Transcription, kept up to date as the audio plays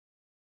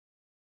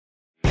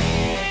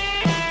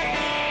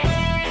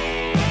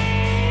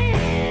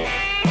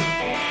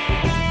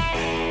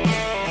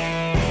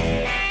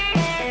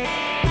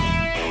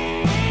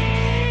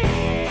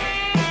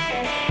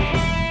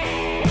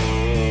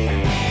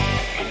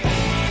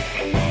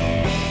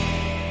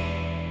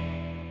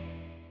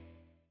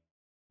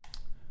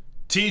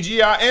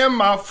TGIM,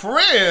 my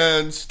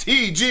friends.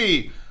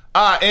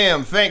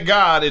 TGIM. Thank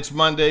God it's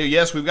Monday.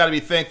 Yes, we've got to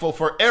be thankful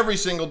for every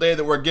single day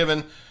that we're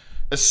given,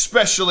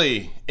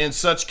 especially in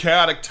such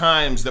chaotic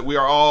times that we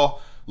are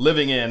all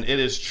living in. It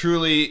is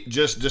truly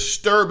just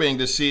disturbing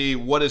to see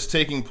what is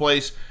taking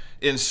place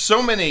in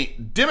so many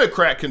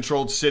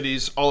Democrat-controlled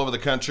cities all over the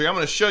country. I'm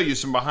going to show you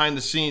some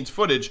behind-the-scenes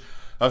footage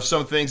of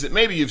some things that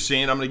maybe you've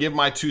seen. I'm going to give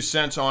my 2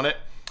 cents on it,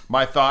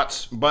 my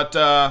thoughts. But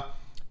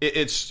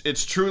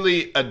it's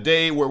truly a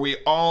day where we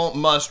all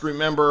must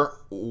remember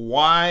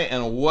why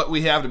and what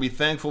we have to be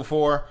thankful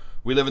for.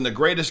 We live in the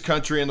greatest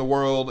country in the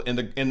world,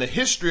 in the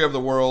history of the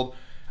world.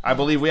 I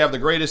believe we have the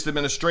greatest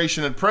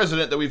administration and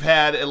president that we've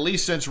had at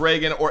least since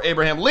Reagan or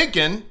Abraham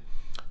Lincoln.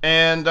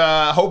 And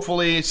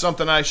hopefully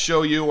something I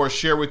show you or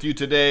share with you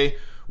today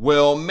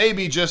will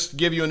maybe just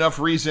give you enough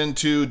reason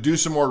to do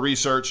some more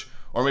research,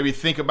 or maybe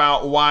think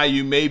about why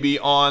you may be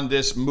on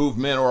this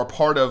movement or a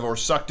part of or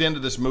sucked into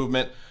this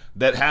movement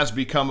that has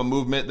become a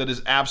movement that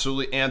is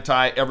absolutely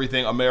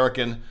anti-everything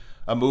American,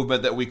 a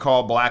movement that we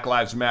call Black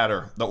Lives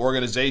Matter. The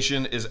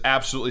organization is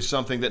absolutely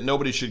something that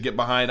nobody should get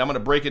behind. I'm going to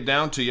break it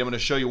down to you. I'm going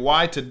to show you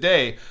why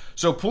today.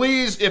 So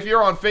please, if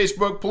you're on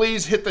Facebook,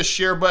 please hit the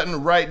share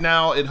button right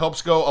now. It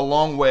helps go a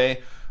long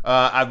way.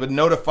 I've been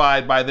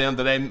notified by them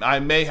that I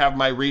may have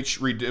my reach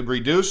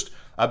reduced.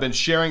 I've been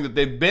sharing that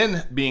they've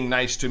been being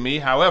nice to me.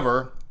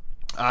 However,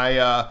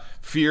 I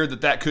fear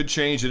that could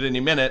change at any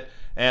minute.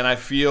 And I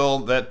feel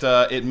that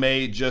it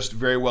may just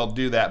very well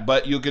do that.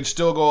 But you can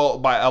still go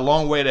by a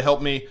long way to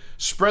help me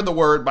spread the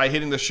word by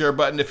hitting the share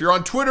button. If you're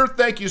on Twitter,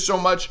 thank you so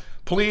much.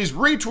 Please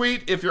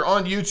retweet. If you're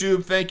on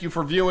YouTube, thank you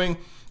for viewing.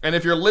 And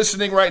if you're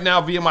listening right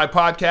now via my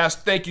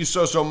podcast, thank you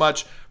so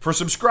much for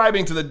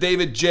subscribing to the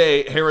David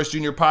J. Harris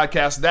Jr.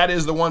 podcast. That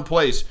is the one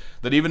place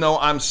that, even though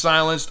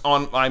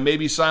I may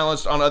be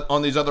silenced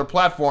on these other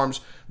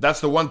platforms, that's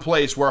the one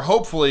place where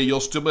hopefully you'll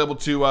still be able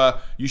to,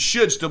 you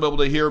should still be able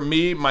to hear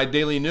me, my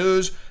daily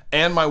news,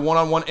 and my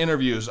one-on-one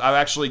interviews. I've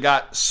actually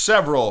got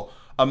several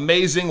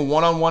amazing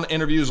one-on-one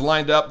interviews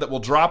lined up that will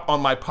drop on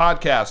my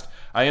podcast.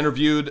 I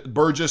interviewed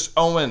Burgess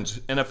Owens,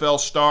 NFL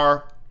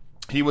star.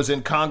 He was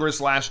in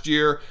Congress last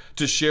year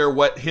to share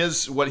what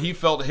he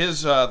felt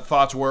his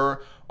thoughts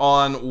were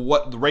on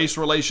what the race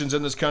relations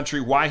in this country,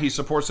 why he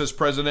supports this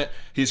president.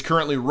 He's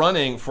currently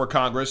running for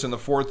Congress in the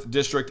 4th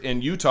District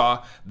in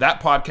Utah. That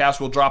podcast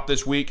will drop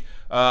this week.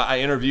 I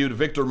interviewed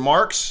Victor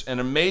Marx, an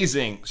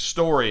amazing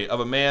story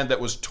of a man that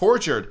was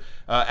tortured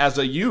as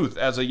a youth,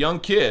 as a young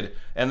kid,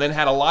 and then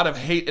had a lot of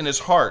hate in his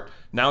heart.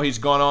 Now he's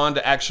gone on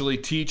to actually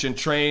teach and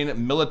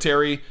train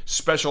military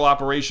special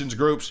operations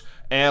groups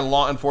and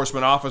law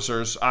enforcement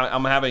officers.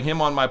 I'm having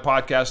him on my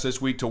podcast this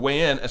week to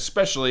weigh in,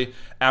 especially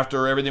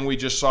after everything we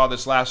just saw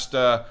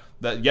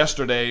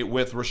yesterday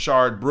with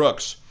Rashard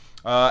Brooks,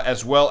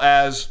 as well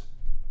as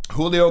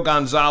Julio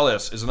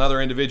Gonzalez is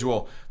another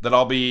individual that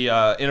I'll be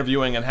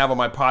interviewing and have on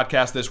my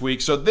podcast this week.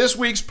 So this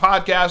week's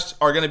podcasts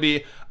are going to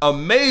be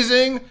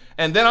amazing.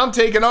 And then I'm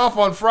taking off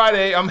on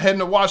Friday. I'm heading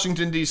to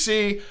Washington,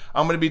 D.C.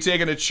 I'm going to be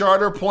taking a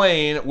charter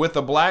plane with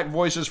the Black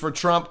Voices for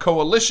Trump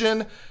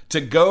Coalition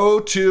to go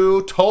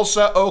to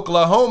Tulsa,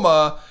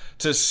 Oklahoma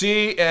to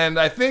see, and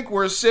I think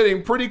we're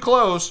sitting pretty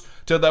close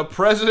to the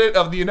President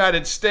of the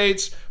United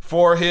States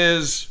for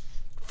his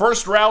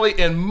first rally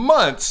in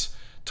months.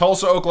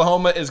 Tulsa,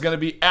 Oklahoma is going to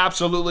be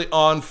absolutely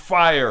on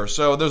fire.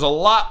 So there's a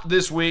lot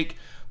this week,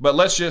 but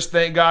let's just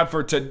thank God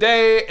for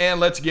today, and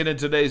let's get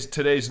into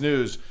today's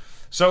news.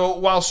 So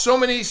while so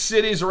many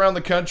cities around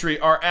the country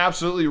are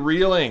absolutely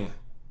reeling,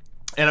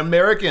 and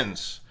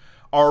Americans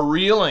are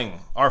reeling,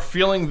 are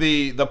feeling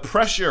the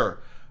pressure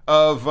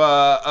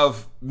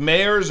of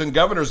mayors and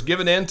governors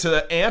giving in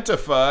to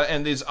Antifa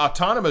and these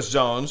autonomous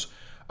zones,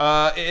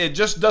 it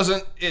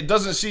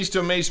doesn't cease to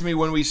amaze me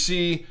when we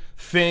see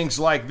things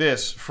like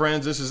this.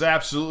 Friends, this is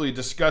absolutely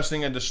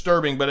disgusting and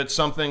disturbing, but it's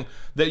something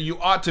that you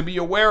ought to be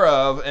aware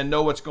of and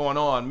know what's going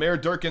on. Mayor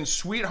Durkin's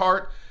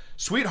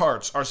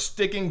sweethearts are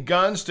sticking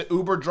guns to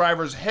Uber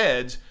drivers'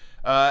 heads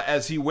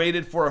as he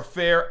waited for a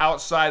fare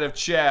outside of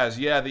Chaz.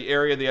 Yeah, the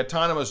area, the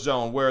autonomous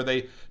zone, where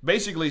they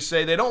basically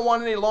say they don't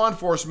want any law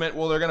enforcement.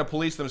 Well, they're going to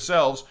police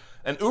themselves.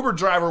 An Uber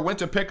driver went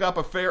to pick up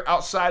a fare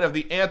outside of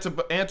the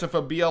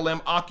Antifa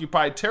BLM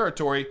occupied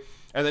territory,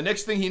 and the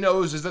next thing he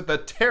knows is that the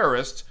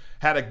terrorists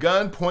had a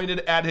gun pointed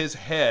at his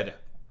head.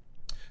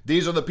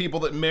 These are the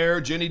people that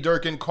Mayor Jenny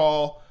Durkin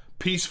call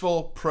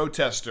peaceful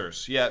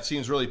protesters. Yeah, it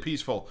seems really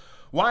peaceful.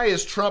 Why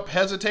is Trump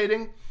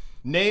hesitating?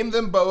 Name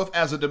them both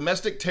as a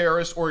domestic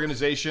terrorist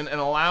organization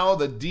and allow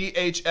the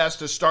DHS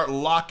to start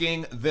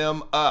locking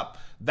them up.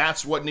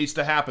 That's what needs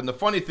to happen. The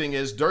funny thing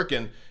is,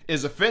 Durkin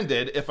is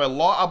offended if a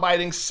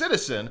law-abiding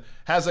citizen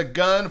has a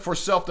gun for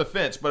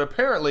self-defense, but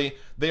apparently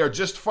they are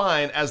just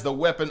fine as the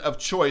weapon of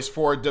choice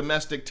for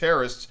domestic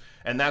terrorists,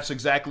 and that's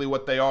exactly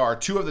what they are.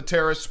 2 of the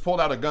terrorists pulled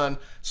out a gun,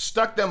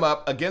 stuck them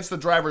up against the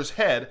driver's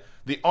head.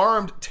 The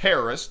armed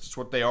terrorists, that's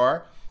what they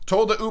are,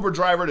 told the Uber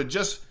driver to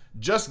just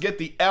get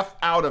the F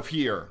out of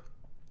here.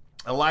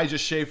 Elijah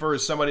Schaefer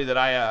is somebody that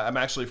I'm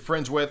actually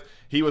friends with.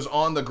 He was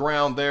on the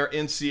ground there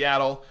in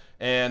Seattle,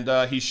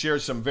 and he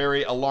shared some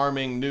very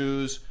alarming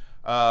news.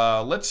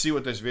 Let's see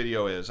what this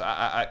video is.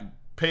 I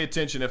pay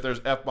attention if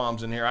there's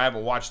F-bombs in here. I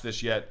haven't watched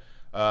this yet.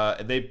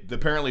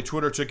 Apparently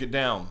Twitter took it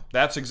down.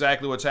 That's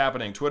exactly what's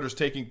happening. Twitter's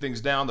taking things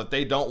down that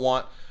they don't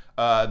want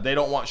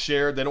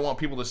shared. They don't want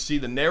people to see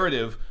the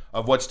narrative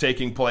of what's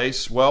taking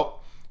place.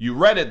 Well, you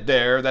read it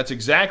there. That's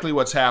exactly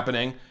what's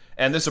happening.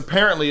 And this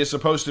apparently is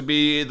supposed to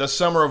be the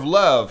summer of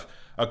love,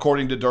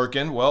 according to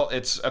Durkin. Well,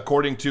 it's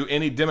according to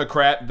any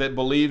Democrat that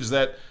believes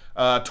that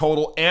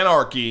total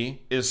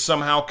anarchy is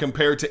somehow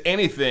compared to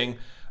anything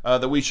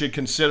that we should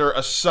consider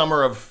a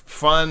summer of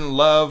fun,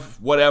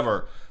 love,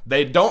 whatever.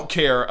 They don't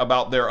care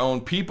about their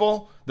own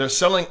people. They're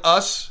selling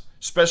us,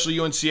 especially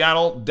you in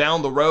Seattle,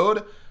 down the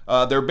road.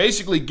 They're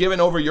basically giving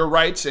over your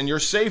rights and your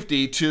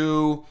safety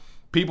to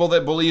people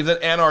that believe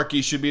that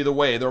anarchy should be the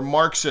way. They're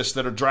Marxists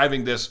that are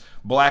driving this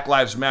Black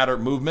Lives Matter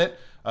movement.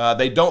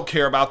 They don't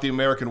care about the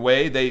American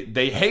way.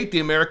 They hate the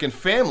American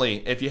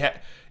family. If you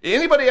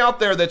anybody out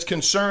there that's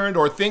concerned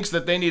or thinks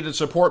that they need to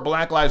support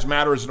Black Lives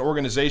Matter as an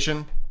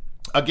organization,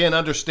 again,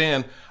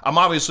 understand, I'm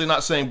obviously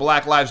not saying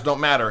Black lives don't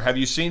matter. Have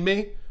you seen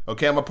me?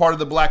 Okay, I'm a part of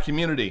the Black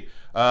community.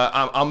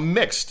 I'm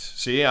mixed.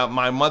 See,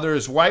 my mother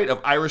is white,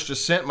 of Irish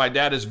descent. My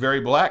dad is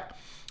very Black.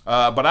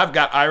 But I've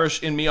got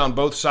Irish in me on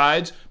both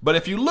sides. But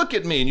if you look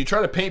at me and you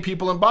try to paint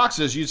people in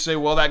boxes, you'd say,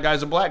 well, that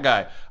guy's a black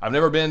guy. I've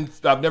never been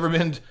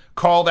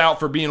called out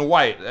for being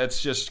white.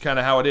 That's just kind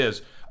of how it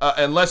is.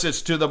 Unless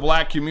it's to the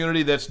Black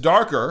community that's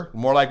darker,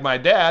 more like my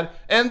dad.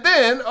 And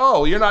then,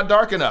 oh, you're not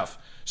dark enough.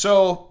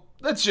 So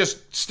let's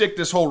just stick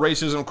this whole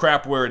racism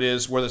crap where it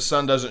is, where the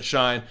sun doesn't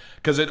shine,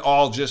 because it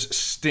all just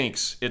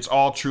stinks. It's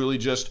all truly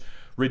just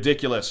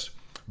ridiculous.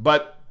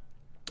 But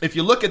if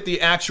you look at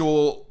the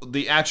actual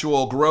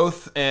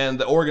growth and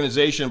the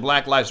organization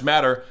Black Lives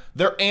Matter,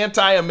 they're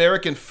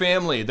anti-American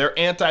family. They're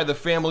anti the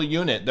family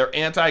unit. They're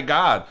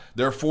anti-God.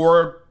 They're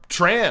for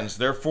trans.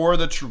 They're for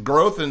the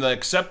growth and the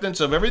acceptance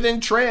of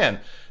everything trans.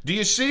 Do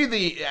you see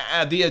the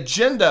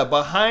agenda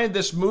behind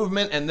this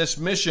movement and this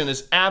mission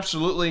is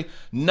absolutely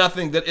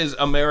nothing that is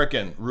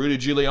American. Rudy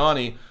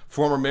Giuliani,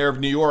 former mayor of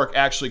New York,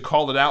 actually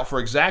called it out for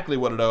exactly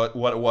what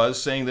it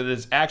was, saying that it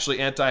is actually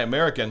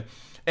anti-American.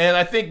 And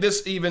I think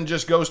this even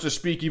just goes to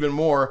speak even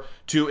more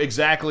to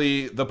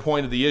exactly the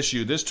point of the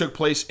issue. This took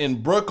place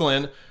in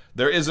Brooklyn.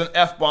 There is an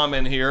F-bomb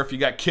in here. If you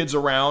got kids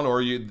around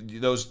or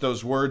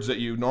those words that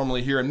you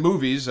normally hear in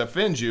movies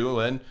offend you,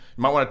 then you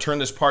might want to turn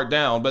this part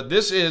down. But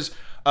this is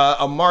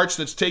a march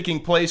that's taking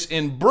place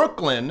in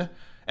Brooklyn,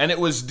 and it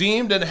was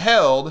deemed and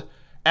held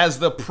as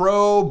the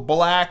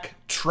pro-Black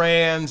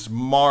trans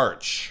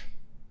march.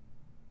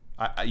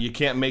 You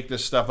can't make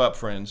this stuff up,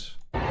 friends.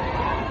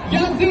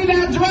 Y'all see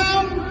that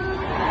drum?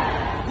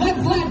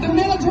 Let's let the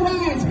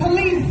militarized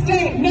police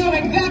state know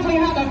exactly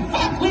how the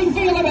fuck we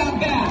feel about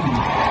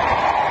that.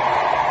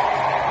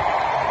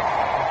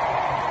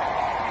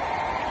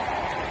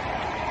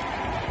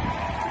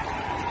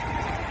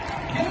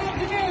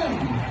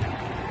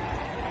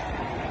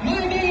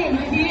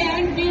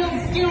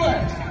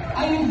 Stewart.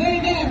 I use they,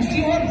 them,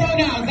 she, her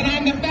pronouns, and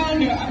I'm the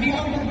founder of the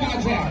Open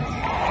Project.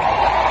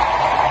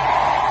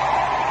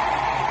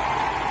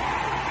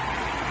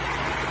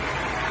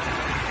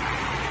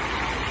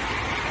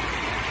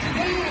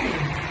 Today,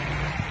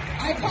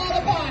 I call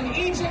upon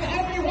each and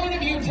every one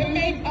of you to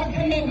make a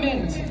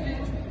commitment.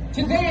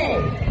 Today,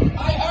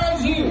 I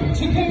urge you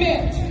to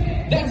commit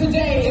that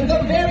today is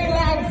the very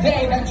last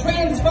day that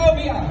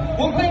transphobia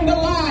will bring the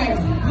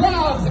lives,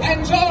 loves,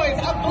 and joys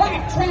of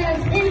Black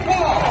trans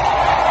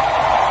people.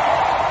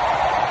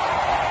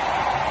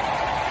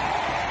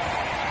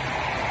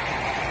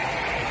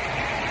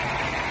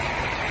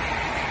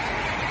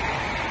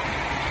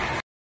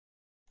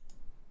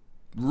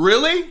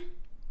 Really?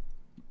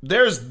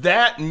 There's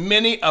that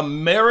many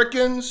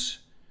Americans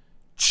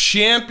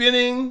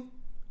championing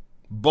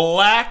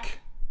Black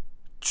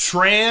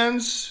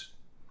trans?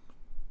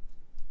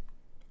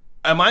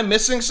 Am I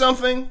missing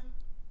something?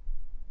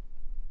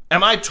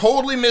 Am I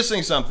totally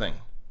missing something?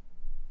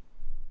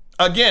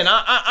 Again,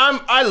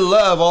 I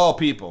love all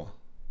people.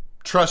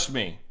 Trust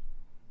me.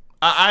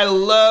 I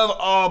love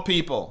all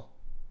people.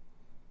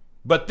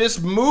 But this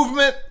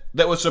movement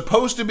that was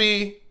supposed to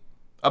be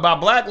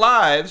about Black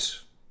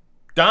lives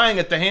dying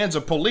at the hands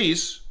of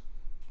police,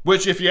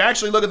 which if you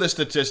actually look at the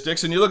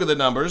statistics and you look at the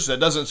numbers,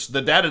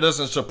 the data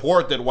doesn't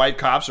support that white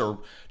cops are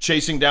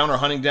chasing down or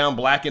hunting down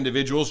Black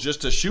individuals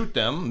just to shoot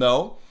them.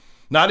 No.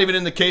 Not even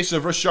in the case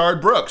of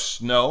Rayshard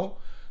Brooks. No.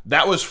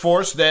 That was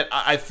force that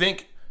I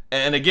think,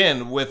 and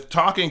again, with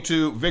talking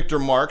to Victor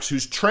Marks,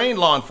 who's trained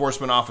law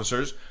enforcement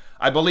officers,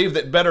 I believe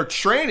that better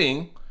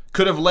training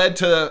could have led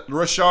to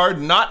Rayshard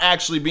not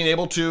actually being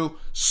able to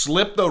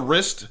slip the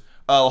wrist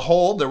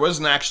hold. There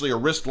wasn't actually a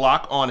wrist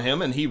lock on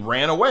him, and he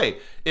ran away.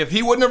 If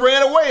he wouldn't have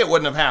ran away, it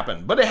wouldn't have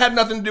happened. But it had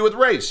nothing to do with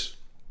race.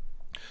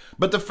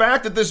 But the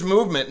fact that this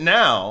movement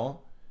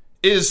now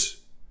is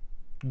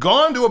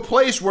gone to a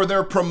place where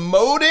they're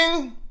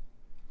promoting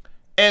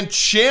and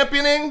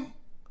championing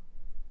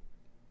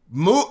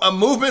a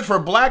movement for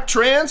Black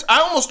trans,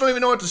 I almost don't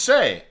even know what to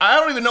say. I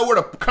don't even know where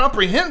to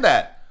comprehend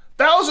that.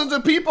 Thousands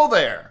of people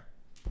there.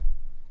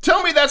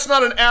 Tell me that's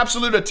not an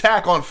absolute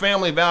attack on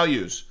family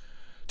values.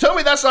 Tell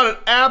me that's not an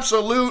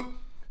absolute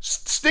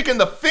sticking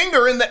the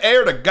finger in the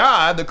air to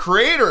God, the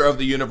creator of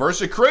the universe,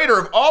 the creator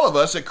of all of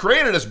us, that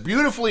created us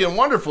beautifully and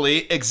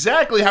wonderfully,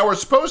 exactly how we're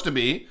supposed to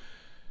be.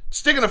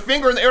 Sticking a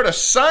finger in the air to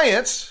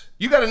science.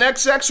 You got an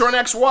XX or an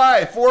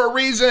XY for a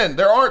reason.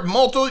 There aren't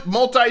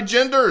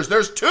multi-genders.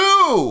 There's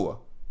two.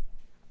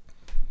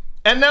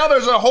 And now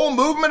there's a whole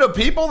movement of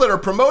people that are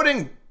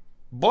promoting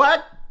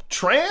black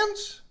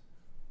trans.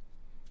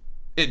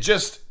 It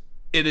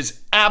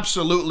is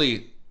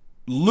absolutely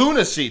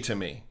lunacy to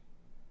me.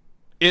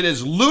 It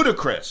is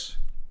ludicrous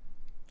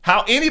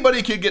how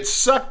anybody could get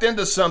sucked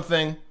into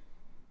something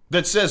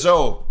that says,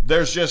 oh,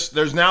 there's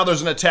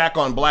an attack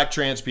on black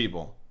trans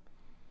people.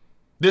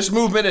 This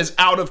movement is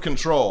out of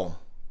control.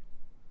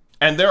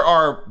 And there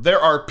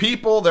are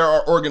people, there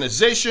are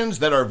organizations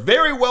that are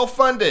very well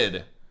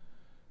funded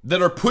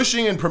that are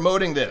pushing and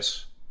promoting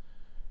this.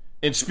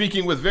 In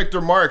speaking with Victor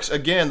Marx,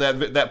 again,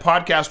 that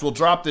podcast will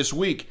drop this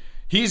week.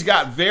 He's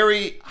got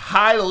very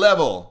high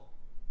level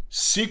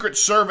Secret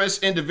Service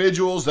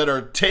individuals that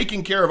are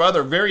taking care of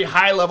other very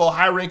high level,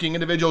 high ranking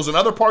individuals in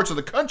other parts of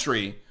the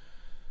country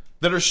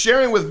that are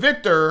sharing with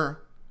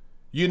Victor,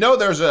 you know,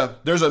 there's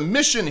a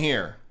mission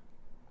here.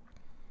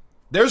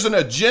 There's an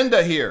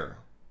agenda here.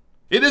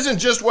 It isn't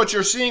just what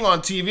you're seeing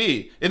on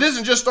TV. It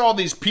isn't just all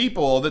these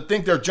people that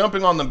think they're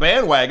jumping on the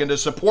bandwagon to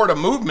support a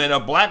movement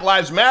of Black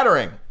Lives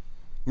Mattering.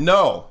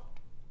 No.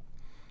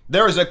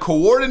 There is a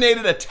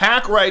coordinated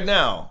attack right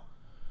now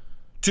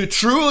to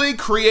truly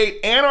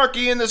create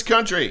anarchy in this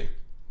country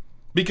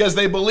because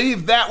they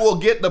believe that will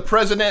get the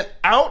president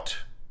out,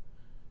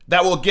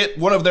 that will get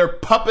one of their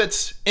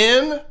puppets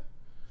in,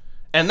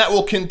 and that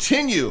will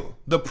continue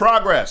the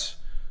progress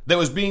that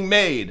was being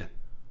made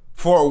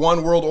for a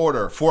one world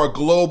order, for a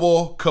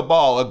global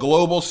cabal, a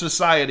global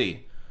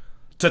society,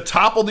 to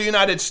topple the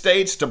United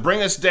States, to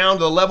bring us down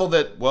to the level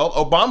that, well,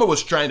 Obama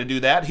was trying to do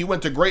that. He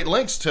went to great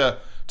lengths to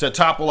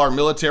topple our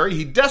military.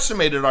 He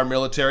decimated our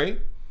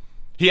military.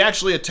 He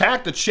actually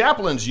attacked the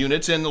chaplains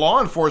units and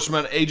law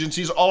enforcement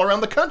agencies all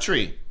around the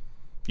country.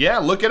 Yeah,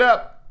 look it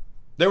up.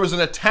 There was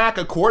an attack,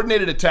 a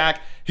coordinated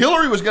attack.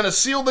 Hillary was going to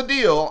seal the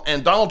deal,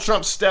 and Donald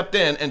Trump stepped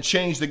in and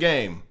changed the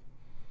game.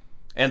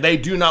 And they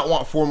do not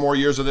want 4 more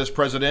years of this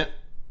president.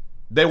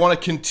 They want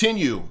to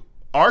continue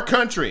our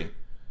country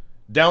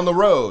down the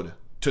road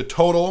to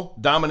total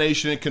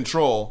domination and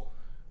control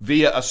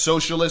via a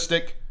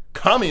socialistic,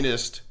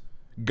 communist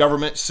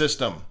government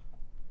system.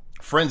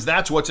 Friends,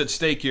 that's what's at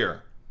stake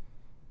here.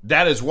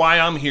 That is why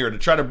I'm here, to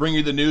try to bring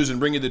you the news and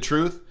bring you the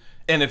truth.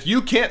 And if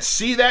you can't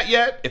see that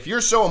yet, if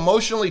you're so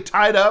emotionally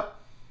tied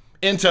up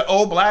into,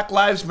 oh, Black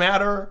Lives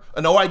Matter,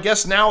 and oh, I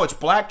guess now it's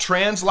Black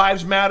Trans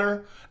Lives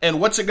Matter, and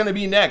what's it going to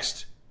be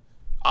next?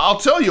 I'll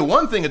tell you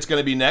one thing it's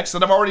going to be next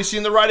that I've already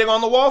seen the writing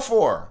on the wall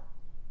for.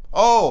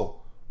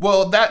 Oh,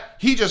 well, that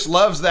he just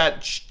loves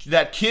that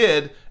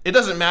kid. It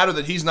doesn't matter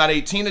that he's not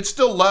 18. It's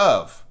still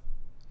love.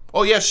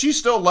 Oh, yeah, she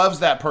still loves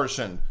that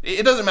person.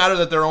 It doesn't matter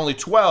that they're only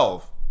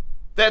 12.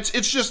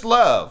 It's just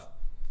love.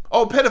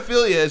 Oh,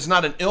 pedophilia is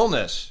not an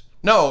illness.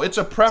 No, it's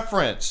a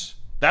preference.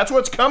 That's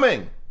what's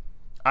coming.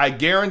 I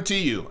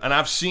guarantee you, and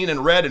I've seen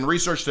and read and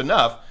researched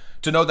enough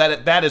to know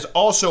that that is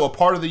also a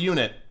part of the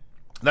unit.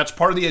 That's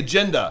part of the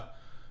agenda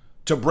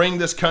to bring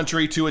this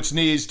country to its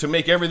knees, to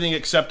make everything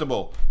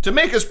acceptable, to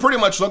make us pretty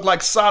much look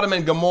like Sodom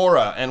and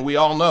Gomorrah. And we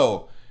all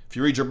know, if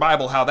you read your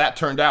Bible, how that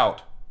turned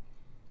out.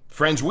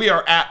 Friends, we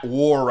are at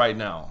war right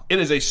now. It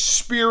is a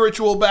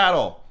spiritual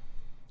battle.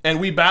 And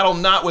we battle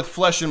not with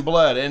flesh and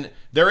blood. And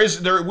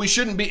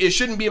it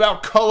shouldn't be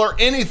about color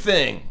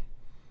anything.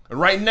 And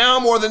right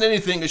now, more than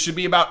anything, it should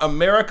be about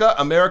America,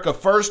 America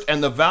first,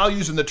 and the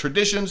values and the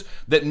traditions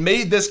that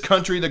made this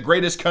country the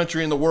greatest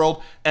country in the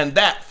world. And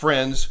that,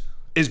 friends,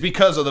 is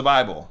because of the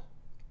Bible.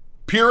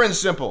 Pure and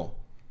simple.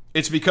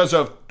 It's because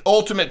of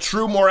ultimate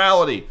true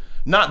morality.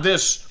 Not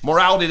this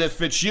morality that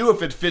fits you.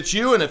 If it fits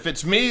you and it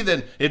fits me,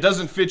 then it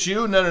doesn't fit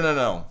you.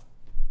 No.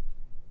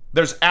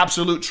 There's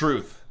absolute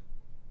truth.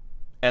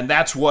 And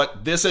that's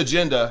what this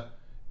agenda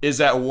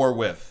is at war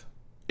with.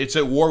 It's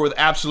at war with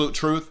absolute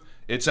truth.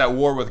 It's at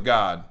war with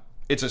God.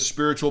 It's a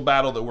spiritual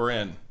battle that we're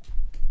in.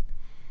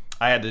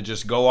 I had to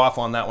just go off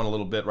on that one a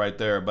little bit right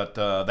there, but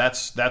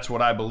that's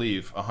what I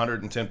believe,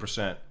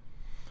 110%.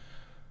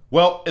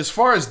 Well, as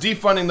far as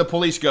defunding the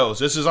police goes,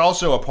 this is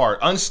also a part.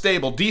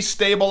 Unstable,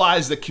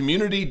 destabilize the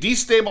community.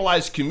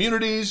 Destabilized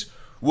communities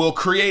will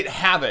create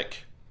havoc.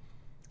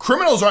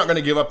 Criminals aren't going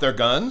to give up their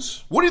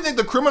guns. What do you think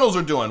the criminals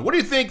are doing? What do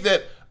you think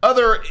that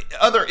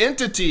other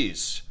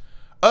entities,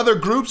 other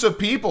groups of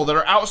people that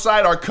are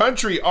outside our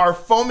country are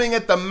foaming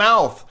at the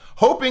mouth,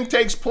 hoping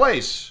takes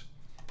place?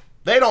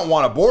 They don't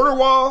want a border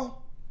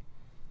wall.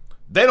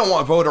 They don't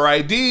want voter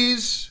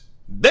IDs.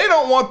 They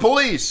don't want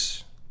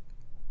police.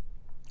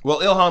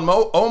 Well,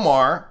 Ilhan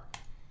Omar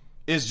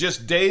is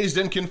just dazed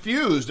and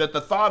confused at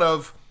the thought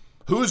of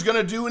who's going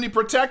to do any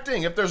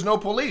protecting if there's no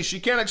police. She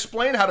can't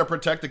explain how to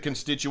protect the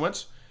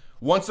constituents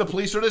once the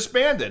police are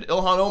disbanded.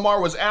 Ilhan Omar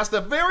was asked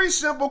a very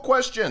simple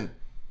question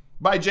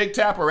by Jake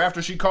Tapper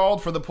after she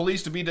called for the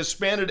police to be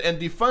disbanded and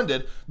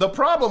defunded. The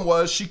problem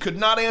was she could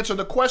not answer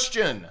the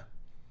question.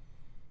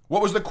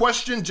 What was the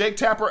question Jake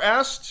Tapper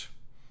asked?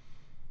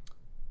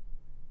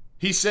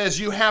 He says,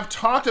 you have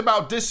talked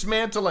about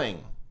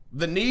dismantling,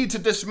 the need to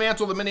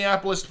dismantle the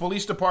Minneapolis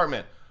Police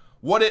Department.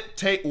 What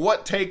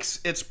takes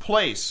its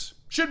place?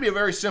 Should be a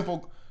very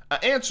simple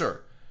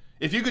answer.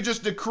 If you could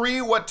just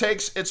decree what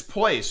takes its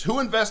place, who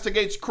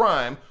investigates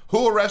crime,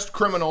 who arrests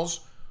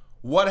criminals,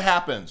 what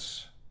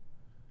happens?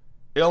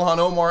 Ilhan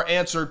Omar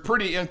answered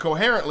pretty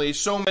incoherently,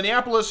 so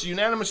Minneapolis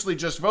unanimously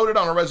just voted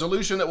on a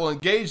resolution that will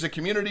engage the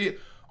community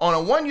on a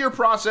 1-year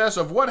process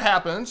of what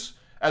happens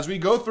as we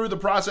go through the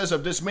process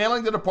of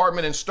dismantling the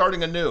department and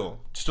starting anew.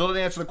 Still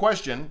didn't answer the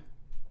question.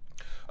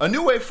 A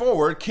new way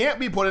forward can't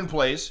be put in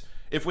place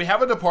if we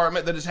have a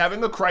department that is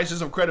having a crisis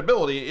of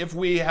credibility, if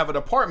we have a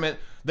department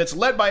that's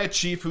led by a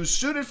chief who's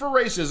suited for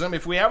racism,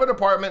 if we have a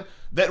department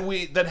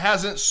that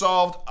hasn't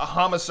solved a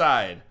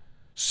homicide.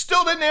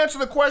 Still didn't answer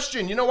the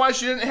question. You know why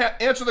she didn't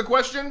answer the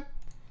question?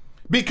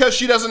 Because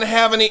she doesn't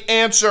have any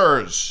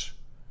answers.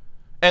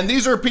 And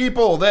these are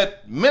people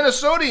that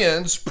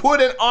Minnesotans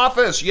put in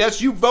office.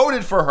 Yes, you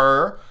voted for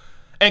her.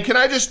 And can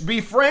I just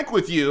be frank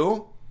with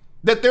you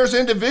that there's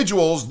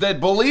individuals that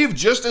believe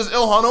just as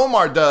Ilhan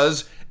Omar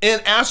does in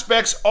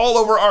aspects all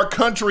over our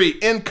country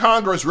in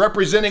Congress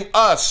representing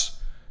us,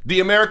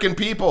 the American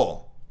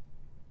people.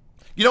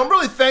 You know, I'm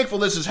really thankful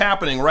this is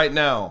happening right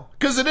now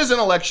because it is an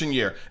election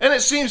year and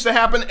it seems to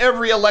happen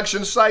every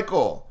election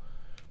cycle.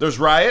 There's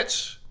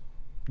riots.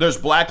 There's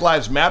Black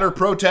Lives Matter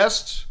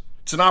protests.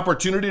 It's an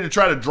opportunity to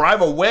try to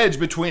drive a wedge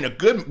between a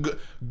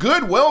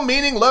good,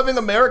 well-meaning, loving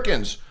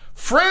Americans,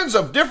 friends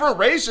of different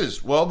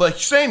races. Well, the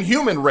same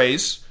human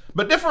race,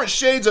 but different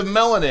shades of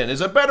melanin is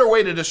a better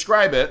way to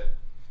describe it.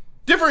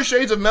 Different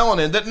shades of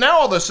melanin that now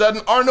all of a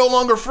sudden are no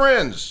longer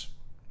friends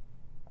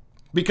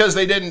because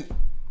they didn't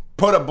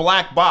put a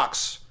black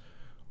box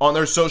on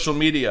their social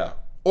media.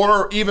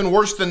 Or even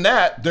worse than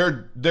that,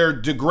 they're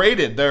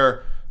degraded,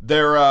 they're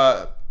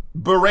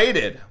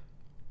berated,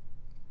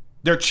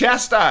 they're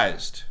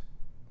chastised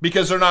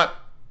because they're not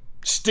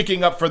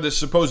sticking up for this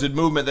supposed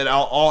movement that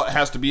all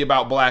has to be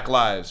about black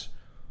lives.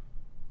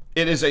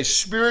 It is a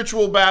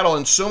spiritual battle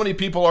and so many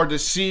people are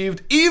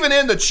deceived, even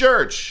in the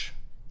church.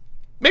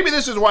 Maybe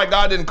this is why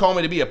God didn't call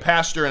me to be a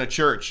pastor in a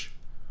church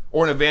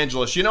or an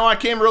evangelist. You know, I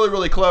came really,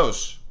 really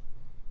close.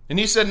 And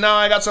he said, no,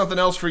 I got something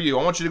else for you.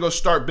 I want you to go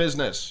start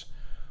business.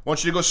 I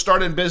want you to go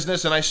start in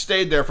business. And I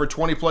stayed there for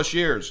 20 plus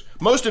years.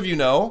 Most of you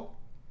know,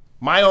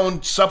 my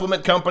own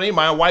supplement company,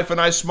 my wife and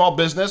I's small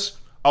business.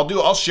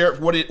 I'll share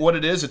what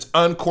it is. It's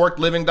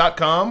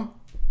uncorkedliving.com.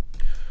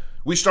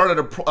 We started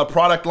a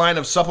product line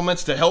of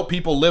supplements to help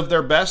people live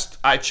their best.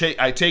 I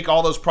take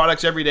all those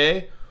products every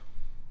day.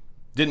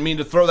 Didn't mean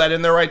to throw that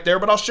in there right there,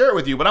 but I'll share it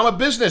with you. But I'm a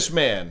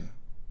businessman.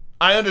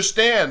 I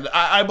understand.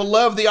 I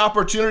love the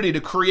opportunity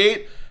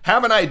to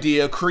have an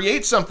idea,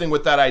 create something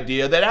with that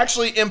idea that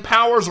actually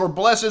empowers or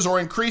blesses or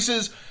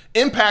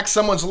impacts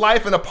someone's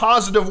life in a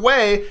positive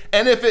way.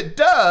 And if it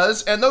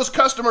does, and those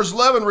customers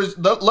love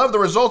the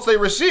results they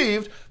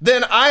received,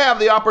 then I have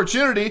the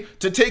opportunity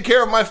to take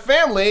care of my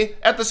family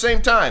at the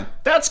same time.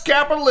 That's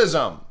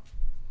capitalism.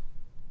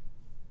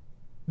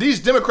 These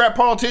Democrat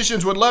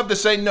politicians would love to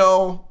say,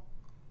 no,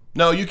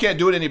 you can't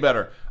do it any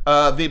better.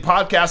 The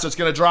podcast that's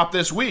going to drop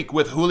this week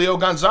with Julio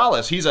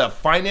Gonzalez, he's a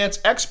finance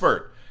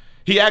expert.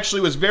 He actually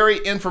was very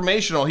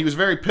informational. He was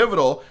very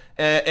pivotal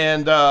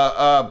and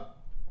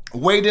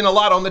weighed in a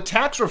lot on the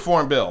tax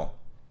reform bill.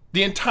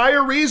 The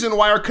entire reason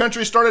why our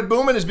country started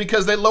booming is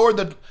because they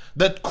lowered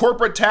the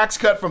corporate tax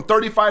cut from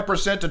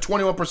 35% to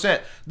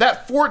 21%.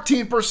 That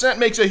 14%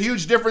 makes a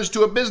huge difference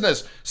to a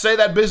business. Say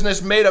that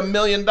business made $1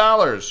 million.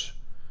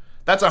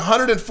 That's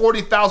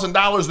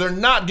 $140,000 they're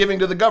not giving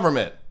to the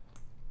government.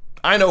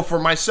 I know for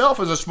myself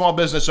as a small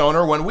business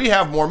owner, when we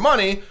have more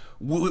money,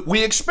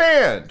 we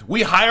expand.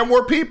 We hire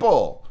more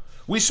people.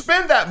 We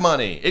spend that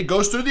money. It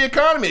goes through the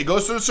economy. It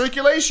goes through the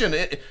circulation.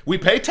 We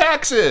pay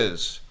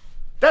taxes.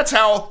 That's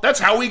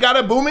how we got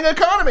a booming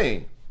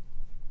economy.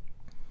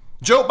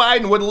 Joe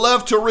Biden would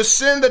love to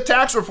rescind the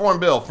tax reform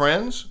bill,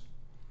 friends.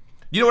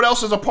 You know what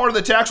else is a part of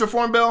the tax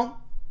reform bill?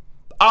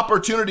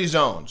 Opportunity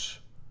zones.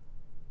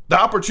 The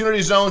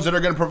opportunity zones that are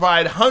going to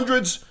provide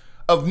hundreds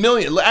of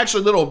millions,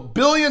 actually little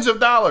billions of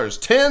dollars,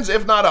 tens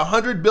if not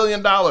 $100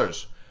 billion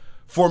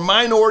for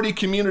minority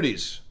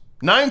communities.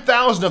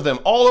 9,000 of them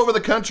all over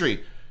the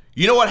country.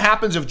 You know what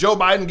happens if Joe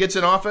Biden gets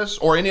in office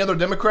or any other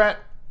Democrat?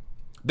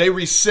 They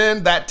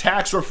rescind that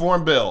tax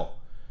reform bill.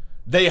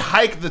 They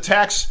hike the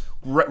tax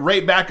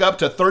rate back up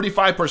to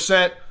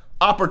 35%.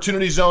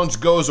 Opportunity zones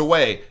goes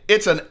away.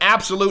 It's an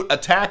absolute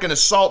attack and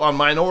assault on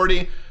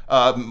minority,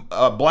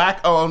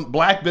 black-owned,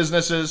 black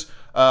businesses,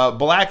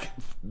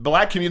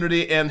 black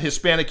community and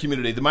Hispanic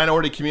community, the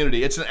minority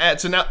community. It's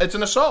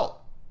an assault.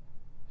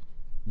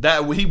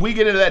 That we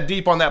get into that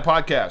deep on that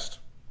podcast.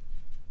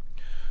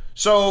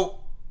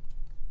 So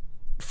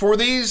for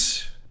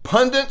these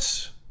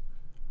pundits,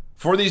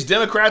 For these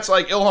Democrats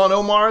like Ilhan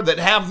Omar that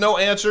have no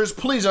answers,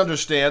 please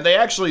understand, they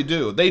actually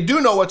do. They do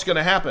know what's going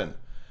to happen.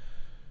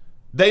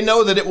 They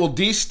know that it will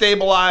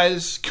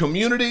destabilize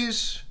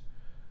communities.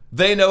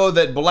 They know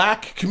that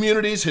black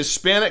communities,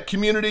 Hispanic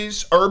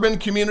communities, urban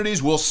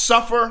communities will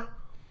suffer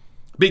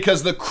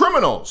because the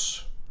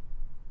criminals,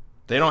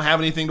 they don't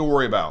have anything to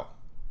worry about.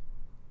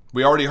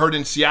 We already heard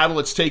in Seattle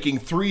it's taking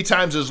 3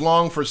 times as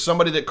long for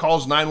somebody that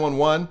calls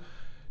 911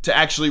 to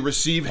actually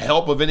receive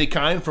help of any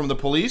kind from the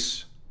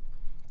police.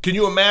 Can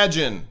you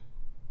imagine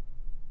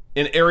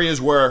in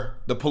areas where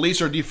the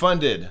police are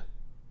defunded,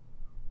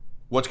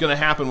 what's going to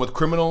happen with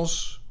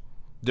criminals,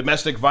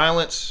 domestic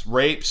violence,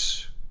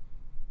 rapes,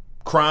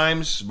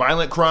 crimes,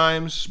 violent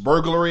crimes,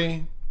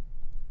 burglary?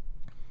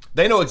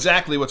 They know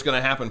exactly what's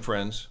going to happen,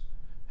 friends,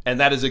 and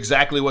that is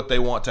exactly what they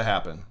want to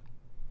happen.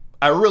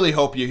 I really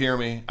hope you hear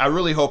me. I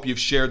really hope you've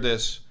shared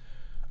this.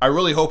 I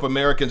really hope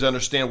Americans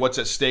understand what's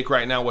at stake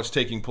right now, what's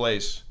taking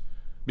place,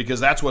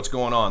 because that's what's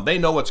going on. They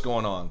know what's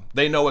going on.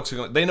 They know what's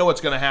going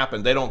to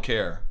happen. They don't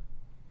care.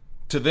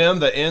 To them,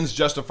 the ends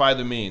justify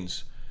the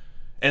means.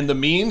 And the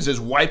means is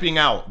wiping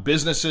out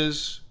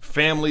businesses,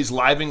 families,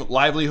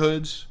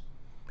 livelihoods,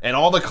 and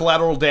all the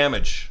collateral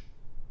damage.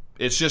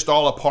 It's just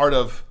all a part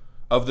of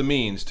the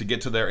means to get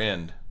to their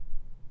end.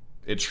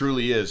 It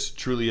truly is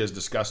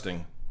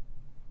disgusting.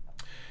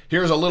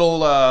 Here's a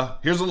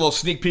little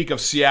sneak peek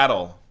of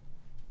Seattle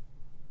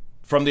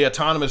from the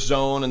autonomous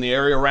zone and the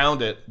area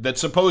around it that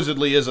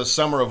supposedly is a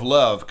summer of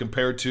love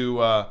compared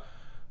to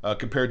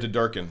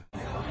Durkin.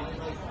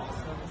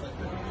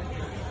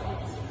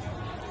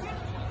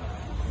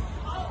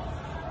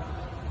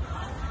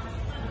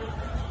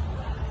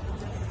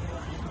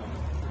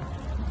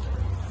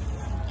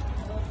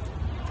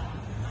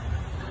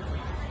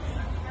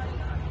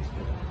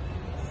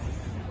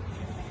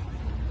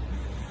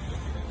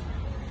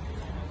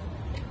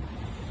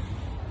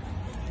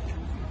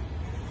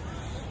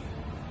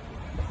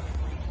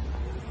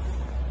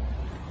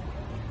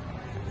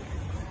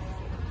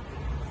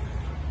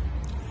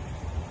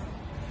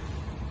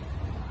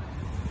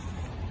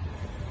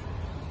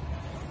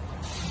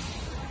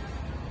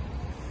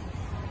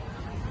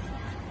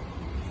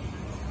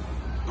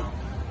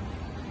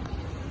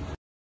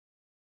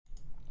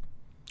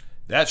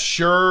 That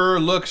sure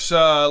looks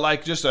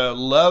like just a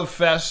love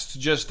fest,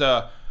 just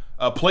a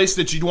place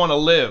that you'd want to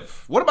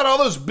live. What about all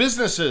those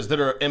businesses that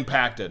are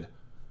impacted?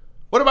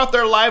 What about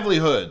their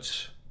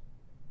livelihoods?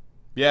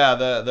 Yeah,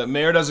 the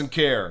mayor doesn't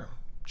care.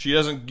 She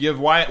doesn't give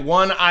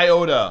one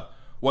iota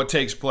what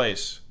takes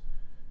place.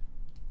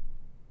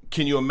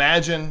 Can you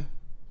imagine?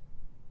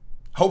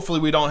 Hopefully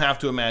we don't have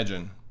to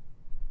imagine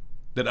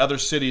that other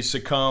cities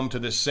succumb to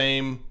this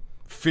same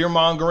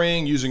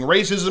fear-mongering, using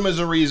racism as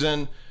a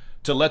reason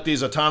to let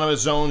these autonomous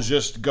zones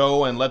just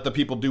go and let the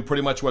people do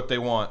pretty much what they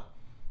want.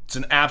 It's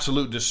an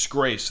absolute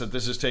disgrace that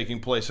this is taking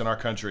place in our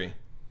country.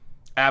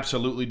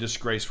 Absolutely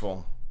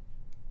disgraceful.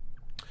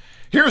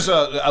 Here's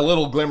a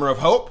little glimmer of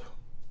hope.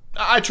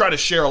 I try to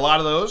share a lot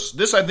of those.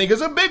 This, I think,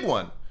 is a big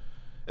one,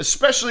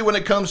 especially when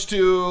it comes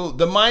to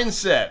the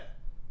mindset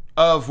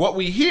of what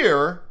we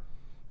hear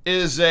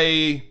is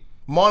a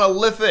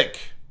monolithic,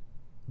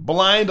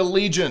 blind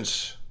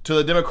allegiance to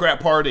the Democrat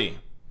Party.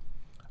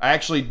 I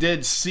actually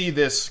did see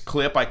this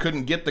clip. I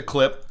couldn't get the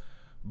clip,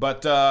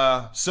 but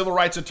civil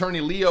rights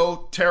attorney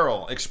Leo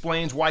Terrell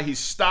explains why he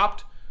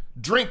stopped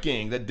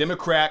drinking the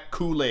Democrat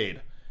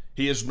Kool-Aid.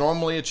 He is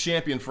normally a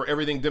champion for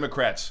everything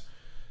Democrats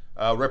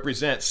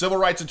represent. Civil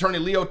rights attorney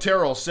Leo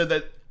Terrell said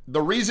that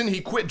the reason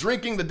he quit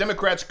drinking the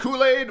Democrats'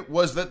 Kool-Aid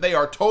was that they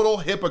are total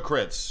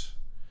hypocrites.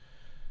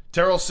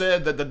 Terrell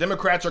said that the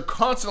Democrats are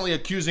constantly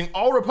accusing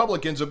all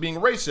Republicans of being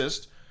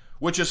racist,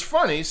 which is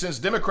funny since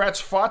Democrats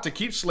fought to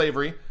keep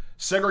slavery,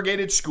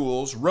 segregated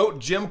schools, wrote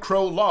Jim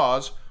Crow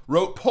laws,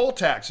 wrote poll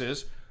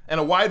taxes, and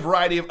a wide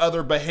variety of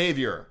other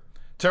behavior.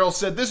 Terrell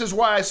said, "This is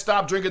why I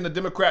stopped drinking the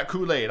Democrat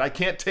Kool-Aid. I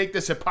can't take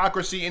this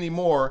hypocrisy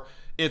anymore.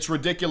 It's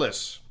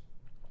ridiculous."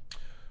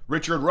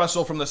 Richard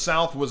Russell from the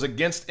South was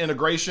against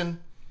integration.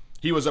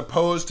 He was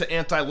opposed to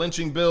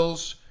anti-lynching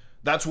bills.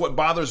 That's what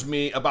bothers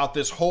me about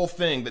this whole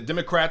thing, that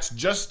Democrats,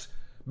 just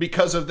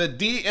because of the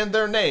D in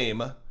their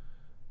name,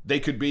 they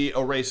could be a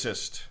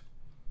racist.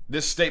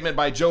 This statement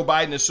by Joe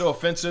Biden is so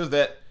offensive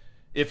that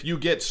if you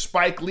get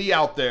Spike Lee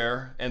out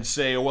there and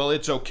say, well,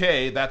 it's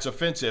okay, that's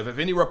offensive. If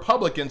any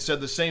Republican said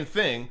the same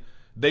thing,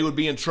 they would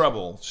be in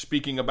trouble.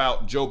 Speaking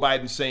about Joe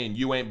Biden saying,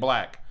 you ain't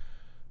black.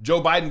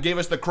 Joe Biden gave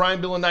us the crime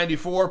bill in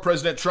 '94.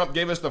 President Trump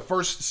gave us the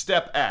First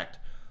Step Act.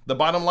 The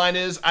bottom line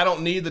is, I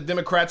don't need the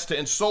Democrats to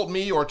insult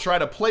me or try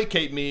to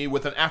placate me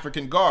with an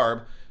African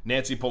garb,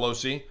 Nancy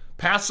Pelosi.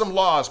 Pass some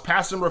laws,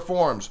 pass some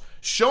reforms.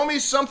 Show me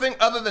something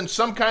other than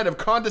some kind of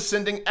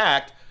condescending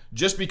act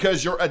just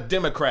because you're a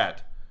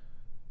Democrat.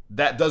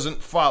 That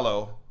doesn't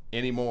follow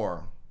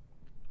anymore.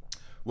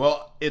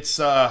 Well, it's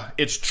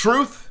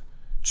truth.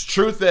 It's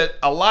truth that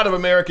a lot of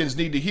Americans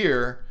need to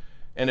hear,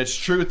 and it's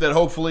truth that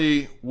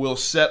hopefully will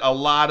set a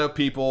lot of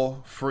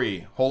people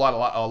free. A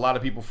lot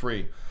of people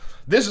free.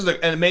 This is an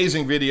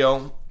amazing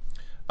video.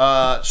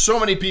 So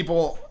many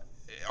people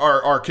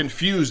are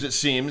confused, it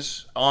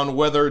seems, on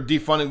whether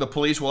defunding the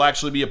police will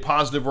actually be a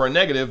positive or a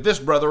negative, this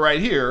brother right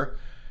here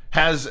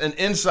has an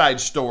inside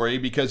story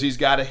because he's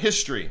got a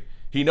history.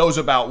 He knows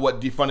about what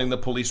defunding the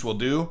police will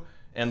do,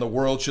 and the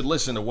world should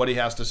listen to what he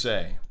has to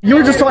say. You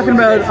were just talking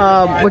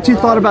about what you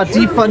thought about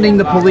defunding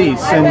the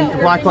police and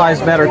Black Lives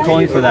Matter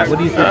calling for that. What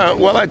do you think?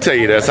 Well, I tell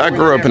you this. I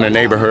grew up in a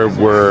neighborhood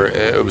where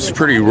it was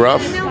pretty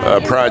rough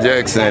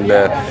projects, and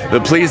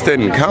the police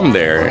didn't come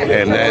there.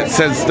 And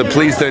since the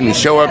police didn't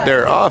show up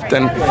there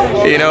often,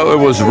 you know,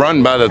 it was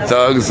run by the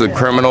thugs, the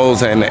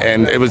criminals, and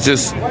it was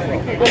just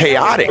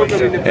chaotic.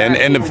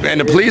 And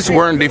the police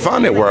weren't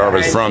defunded where I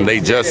was from. They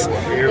just,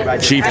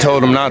 chief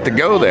told them not to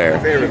go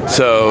there.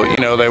 So, you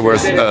know, there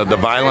was the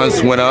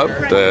violence went up,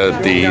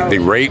 the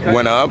rate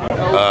went up.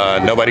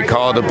 Nobody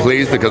called the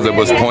police because it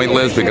was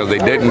pointless because they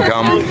didn't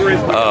come.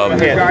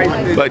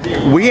 But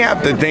we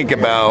have to think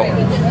about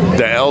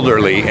the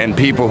elderly and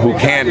people who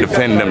can't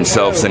defend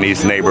themselves in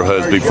these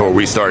neighborhoods before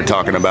we start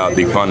talking about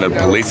defunding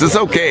police. It's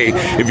okay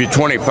if you're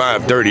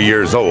 25, 30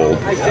 years old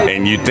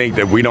and you think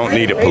that we don't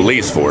need a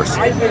police force.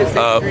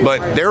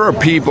 But there are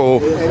people,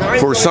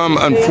 for some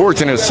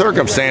unfortunate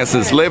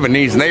circumstances, live in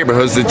these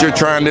neighborhoods that you're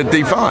trying to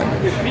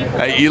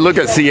defund. You look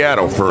at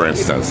Seattle, for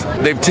instance.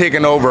 They've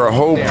taken over a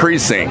whole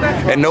precinct,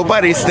 and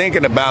nobody's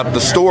thinking about the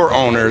store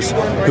owners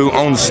who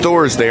own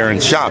stores there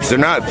and shops. They're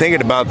not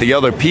thinking about the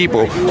other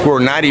people who are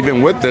not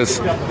even with this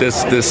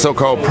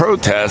so-called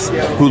protest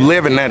who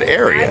live in that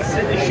area.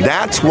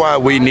 That's why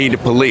we need the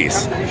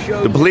police.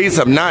 The police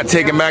have not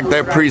taken back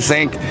that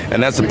precinct,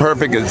 and that's a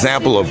perfect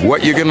example of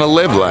what you're going to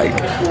live like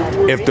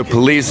if the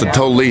police are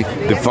totally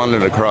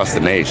defunded across the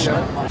nation.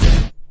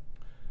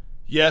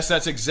 Yes,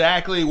 that's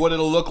exactly what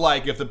it'll look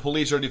like if the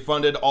police are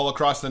defunded all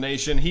across the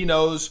nation. He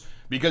knows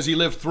because he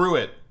lived through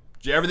it.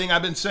 Everything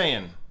I've been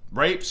saying,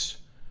 rapes,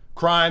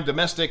 crime,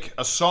 domestic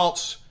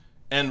assaults,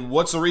 and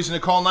what's the reason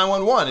to call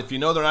 911 if you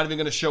know they're not even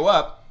going to show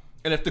up?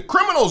 And if the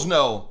criminals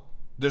know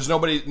there's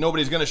nobody's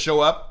going to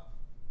show up,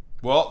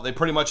 well, they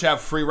pretty much have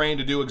free reign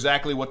to do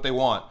exactly what they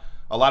want.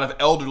 A lot of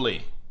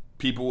elderly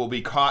people will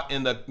be caught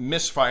in the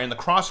misfire, in the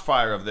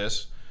crossfire of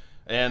this,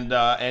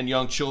 and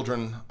young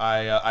children,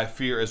 I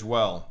fear as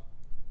well.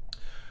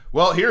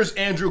 Well, here's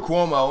Andrew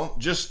Cuomo,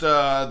 just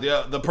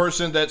the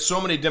person that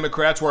so many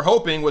Democrats were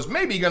hoping was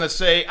maybe going to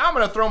say, I'm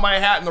going to throw my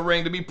hat in the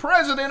ring to be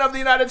president of the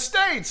United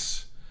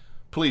States.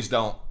 Please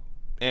don't,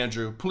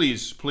 Andrew.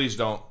 Please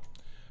don't.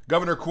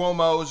 Governor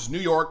Cuomo's New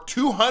York,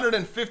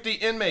 250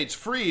 inmates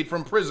freed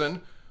from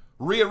prison,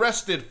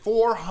 rearrested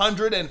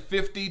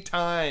 450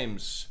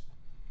 times.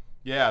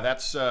 Yeah,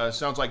 that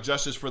sounds like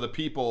justice for the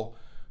people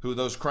who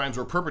those crimes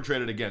were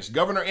perpetrated against.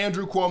 Governor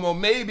Andrew Cuomo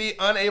may be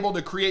unable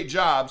to create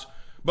jobs,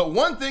 but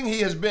one thing he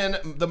has been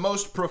the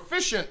most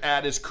proficient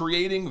at is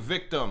creating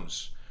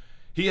victims.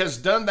 He has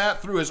done that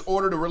through his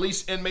order to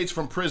release inmates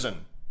from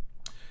prison.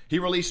 He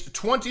released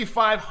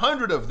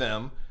 2,500 of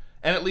them,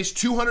 and at least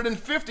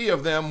 250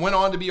 of them went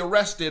on to be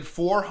arrested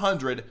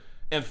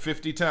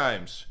 450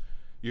 times.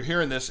 You're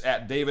hearing this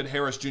at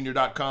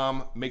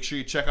davidharrisjr.com. Make sure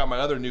you check out my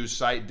other news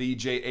site,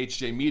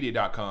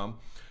 djhjmedia.com.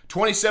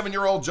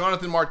 27-year-old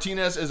Jonathan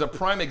Martinez is a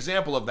prime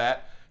example of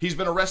that. He's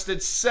been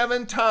arrested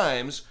 7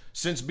 times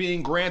since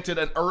being granted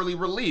an early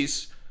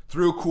release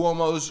through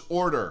Cuomo's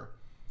order.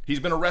 He's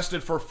been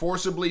arrested for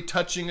forcibly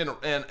touching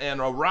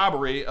and a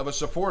robbery of a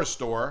Sephora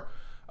store.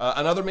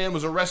 Another man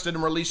was arrested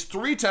and released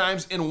 3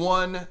 times in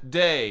one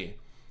day.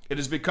 It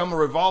has become a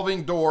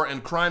revolving door,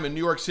 and crime in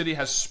New York City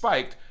has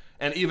spiked,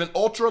 and even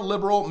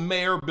ultra-liberal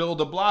Mayor Bill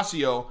de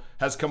Blasio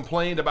has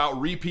complained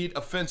about repeat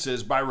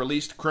offenses by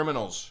released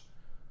criminals.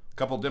 A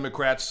couple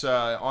Democrats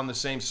on the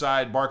same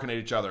side barking at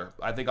each other.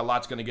 I think a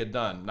lot's going to get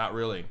done. Not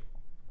really.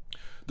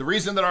 The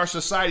reason that our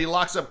society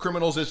locks up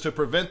criminals is to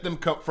prevent them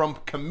from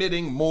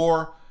committing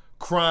more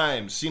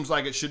crimes. Seems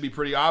like it should be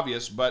pretty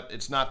obvious, but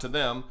it's not to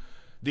them.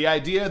 The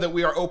idea that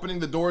we are opening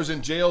the doors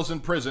in jails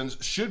and prisons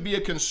should be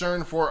a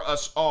concern for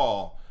us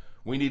all.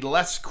 We need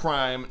less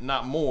crime,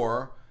 not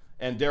more.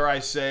 And dare I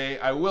say,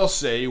 I will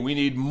say, we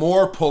need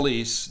more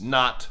police,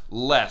 not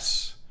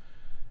less.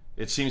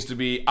 It seems to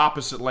be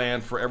opposite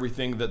land for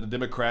everything that the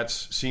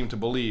Democrats seem to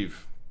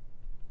believe.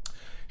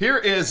 Here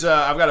is,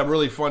 I've got a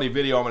really funny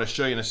video I'm going to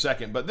show you in a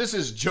second, but this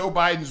is Joe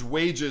Biden's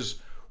wages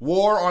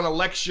war on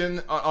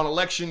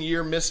election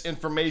year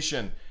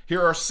misinformation.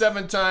 Here are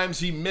 7 times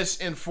he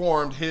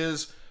misinformed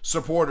his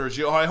supporters.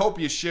 I hope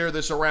you share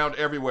this around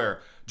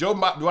everywhere. Joe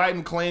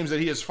Biden claims that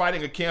he is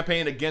fighting a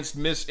campaign against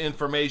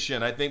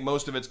misinformation. I think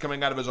most of it's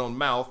coming out of his own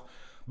mouth.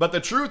 But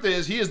the truth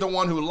is, he is the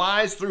one who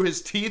lies through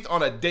his teeth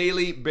on a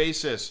daily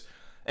basis.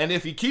 And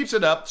if he keeps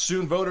it up,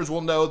 soon voters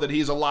will know that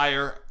he's a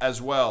liar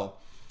as well.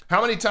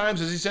 How many times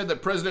has he said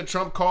that President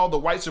Trump called the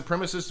white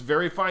supremacists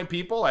very fine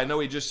people? I know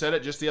he just said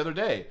it just the other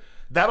day.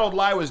 That old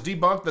lie was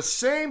debunked the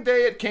same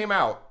day it came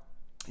out,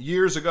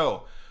 years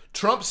ago.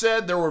 Trump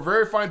said there were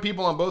very fine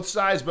people on both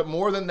sides, but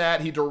more than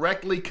that, he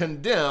directly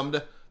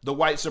condemned the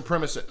white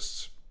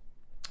supremacists.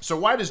 So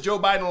why does Joe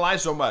Biden lie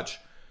so much?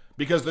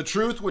 Because the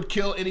truth would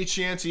kill any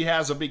chance he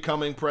has of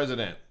becoming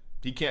president.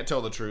 He can't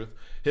tell the truth.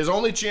 His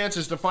only chance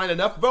is to find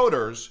enough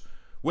voters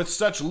with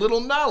such little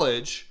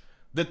knowledge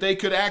that they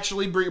could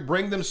actually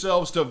bring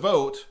themselves to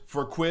vote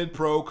for quid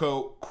pro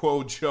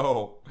quo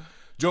Joe.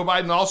 Joe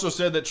Biden also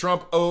said that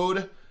Trump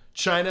owed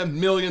China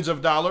millions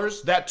of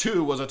dollars. That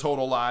too was a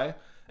total lie.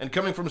 And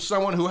coming from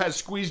someone who has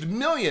squeezed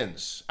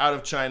millions out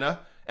of China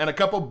and a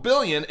couple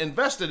billion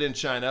invested in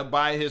China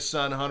by his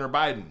son Hunter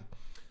Biden.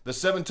 The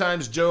 7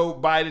 times Joe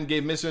Biden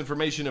gave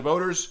misinformation to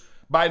voters.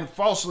 Biden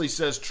falsely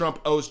says Trump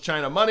owes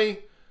China money.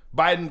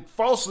 Biden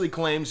falsely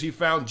claims he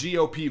found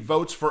GOP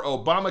votes for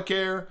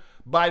Obamacare.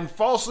 Biden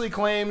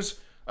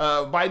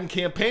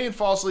campaign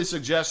falsely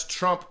suggests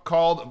Trump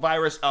called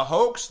virus a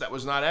hoax. That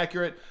was not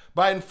accurate.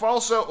 Biden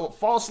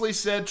falsely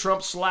said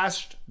Trump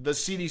slashed the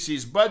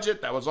CDC's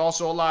budget. That was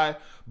also a lie.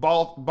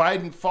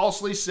 Biden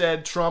falsely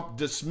said Trump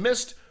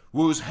dismissed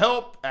WHO's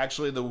help.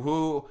 Actually, the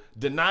WHO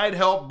denied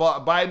help.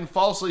 Biden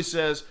falsely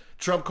says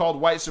Trump called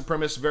white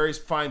supremacists very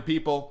fine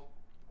people.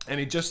 And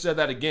he just said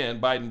that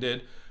again, Biden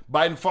did.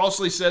 Biden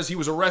falsely says he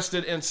was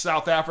arrested in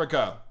South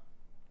Africa.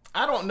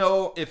 I don't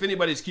know if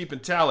anybody's keeping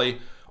tally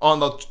on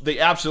the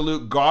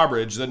absolute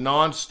garbage, the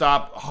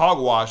nonstop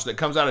hogwash that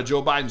comes out of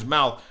Joe Biden's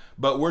mouth,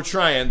 but we're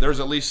trying. There's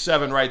at least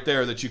 7 right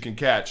there that you can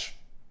catch.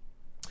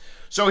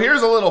 So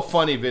here's a little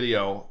funny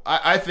video.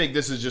 I think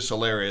this is just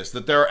hilarious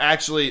that there are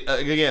actually,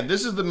 again,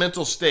 this is the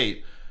mental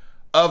state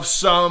of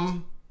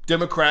some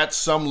Democrats,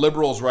 some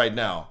liberals right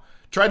now.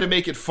 Tried to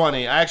make it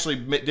funny. I actually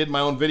did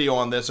my own video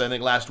on this, I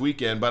think, last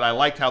weekend, but I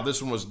liked how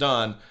this one was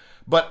done.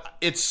 But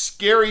it's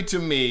scary to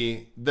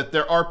me that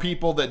there are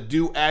people that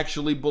do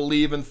actually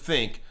believe and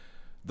think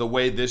the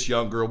way this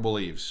young girl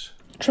believes.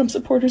 Trump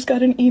supporters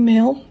got an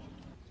email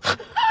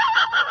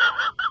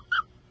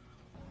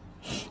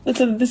that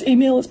said that this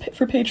email is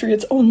for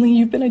patriots only.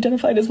 You've been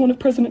identified as one of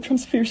President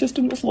Trump's fiercest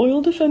and most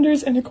loyal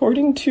defenders, and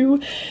according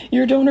to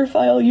your donor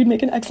file, you'd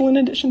make an excellent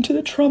addition to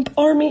the Trump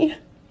army.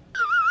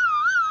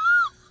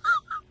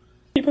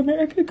 Keep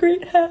America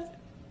Great hat.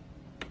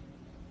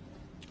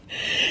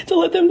 To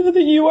let them know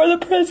that you are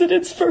the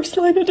president's first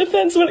line of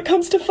defense when it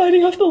comes to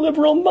fighting off the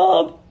liberal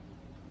mob.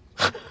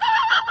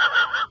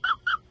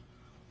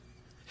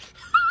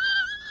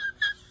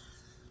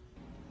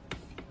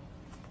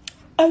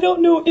 I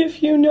don't know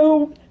if you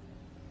know,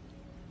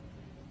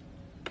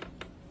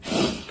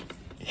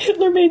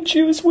 Hitler made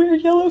Jews wear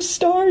yellow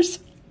stars.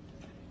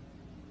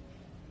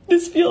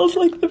 This feels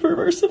like the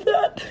reverse of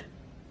that.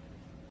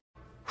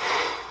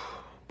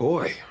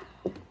 Boy,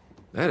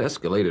 that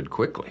escalated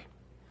quickly.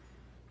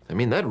 I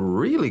mean, that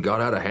really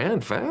got out of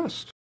hand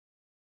fast.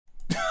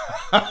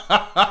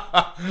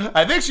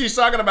 I think she's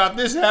talking about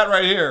this hat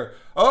right here.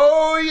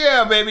 Oh,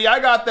 yeah, baby. I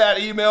got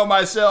that email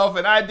myself,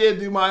 and I did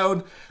do my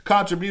own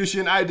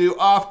contribution. I do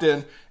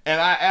often,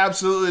 and I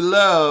absolutely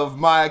love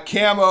my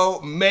camo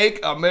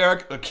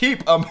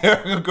Keep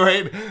America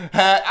Great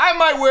hat. I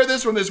might wear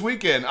this one this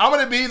weekend. I'm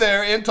going to be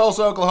there in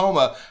Tulsa,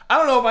 Oklahoma. I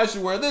don't know if I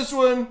should wear this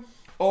one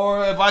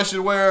or if I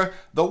should wear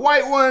the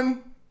white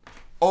one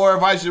or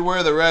if I should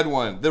wear the red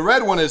one. The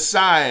red one is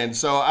signed,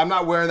 so I'm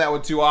not wearing that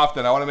one too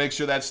often. I want to make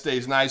sure that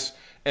stays nice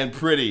and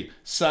pretty.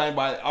 Signed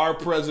by our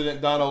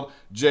president, Donald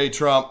J.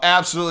 Trump.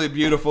 Absolutely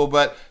beautiful.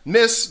 But,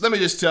 miss, let me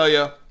just tell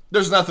you,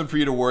 there's nothing for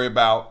you to worry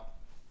about.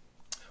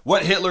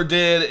 What Hitler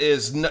did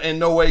is in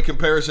no way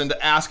comparison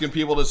to asking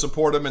people to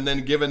support him and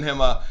then giving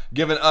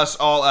us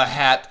all a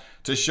hat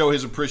to show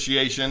his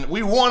appreciation.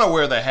 We want to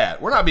wear the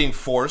hat. We're not being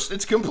forced.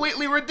 It's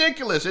completely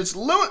ridiculous. It's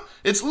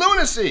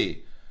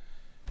lunacy.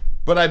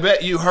 But I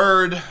bet you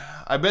heard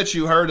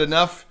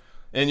enough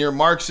in your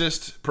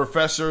Marxist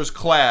professor's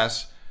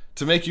class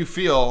to make you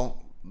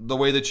feel the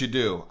way that you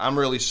do. I'm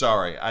really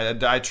sorry.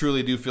 I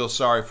truly do feel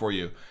sorry for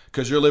you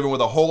because you're living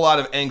with a whole lot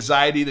of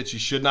anxiety that you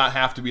should not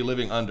have to be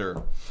living under.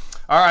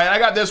 All right, I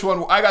got this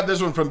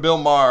one from Bill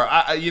Maher.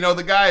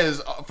 The guy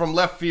is from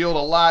left field a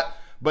lot,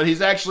 but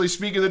he's actually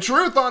speaking the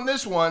truth on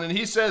this one, and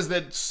he says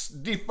that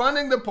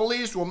defunding the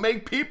police will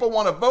make people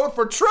want to vote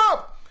for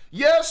Trump.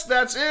 Yes,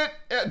 that's it.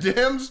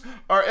 Dems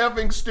are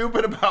effing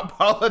stupid about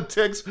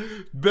politics,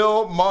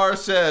 Bill Maher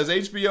says.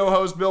 HBO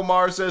host Bill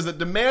Maher says that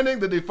demanding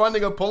the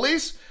defunding of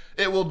police,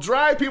 it will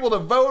drive people to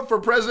vote for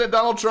President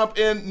Donald Trump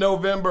in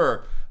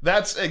November.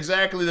 That's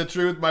exactly the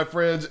truth, my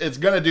friends. It's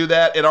going to do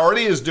that. It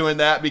already is doing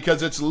that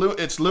because it's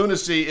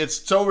lunacy. It's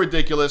so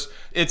ridiculous.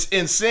 It's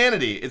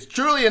insanity. It's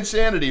truly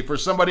insanity for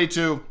somebody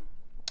to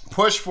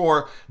push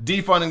for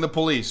defunding the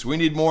police. We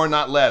need more,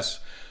 not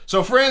less.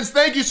 So friends,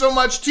 thank you so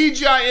much.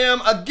 TGIM.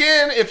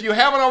 Again, if you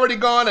haven't already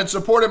gone and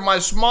supported my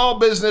small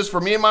business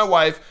for me and my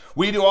wife,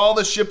 we do all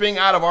the shipping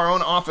out of our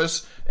own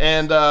office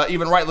and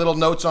even write little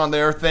notes on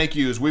there. Thank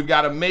yous. We've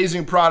got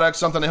amazing products,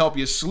 something to help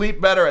you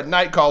sleep better at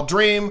night called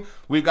Dream.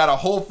 We've got a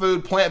whole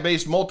food,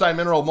 plant-based,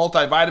 multi-mineral,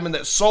 multivitamin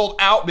that sold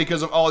out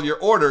because of all of your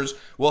orders.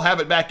 We'll have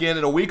it back in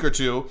a week or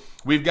two.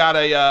 We've got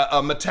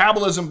a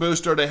metabolism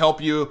booster to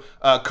help you.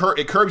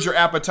 It curbs your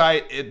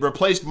appetite. It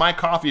replaced my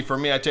coffee for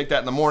me. I take that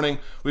in the morning.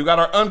 We've got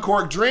our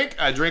Uncorked drink.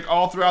 I drink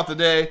all throughout the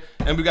day.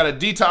 And we've got a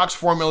detox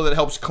formula that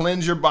helps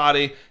cleanse your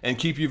body and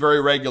keep you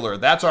very regular.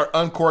 That's our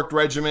Uncorked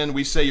regimen.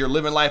 We say you're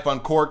living life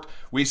uncorked.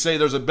 We say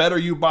there's a better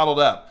you bottled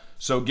up.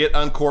 So get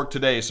Uncorked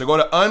today. So go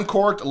to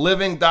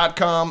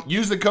uncorkedliving.com.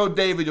 Use the code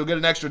David. You'll get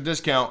an extra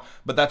discount.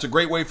 But that's a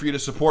great way for you to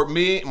support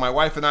me, my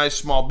wife and I's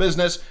small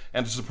business,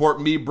 and to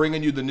support me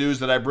bringing you the news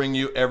that I bring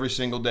you every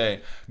single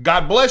day.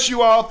 God bless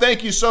you all.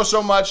 Thank you so,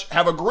 so much.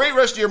 Have a great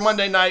rest of your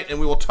Monday night, and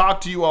we will talk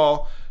to you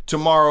all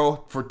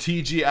tomorrow for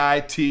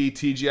TGI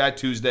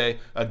Tuesday.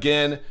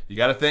 Again, you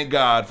got to thank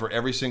God for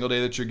every single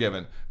day that you're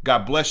given.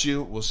 God bless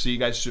you. We'll see you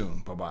guys soon.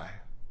 Bye-bye.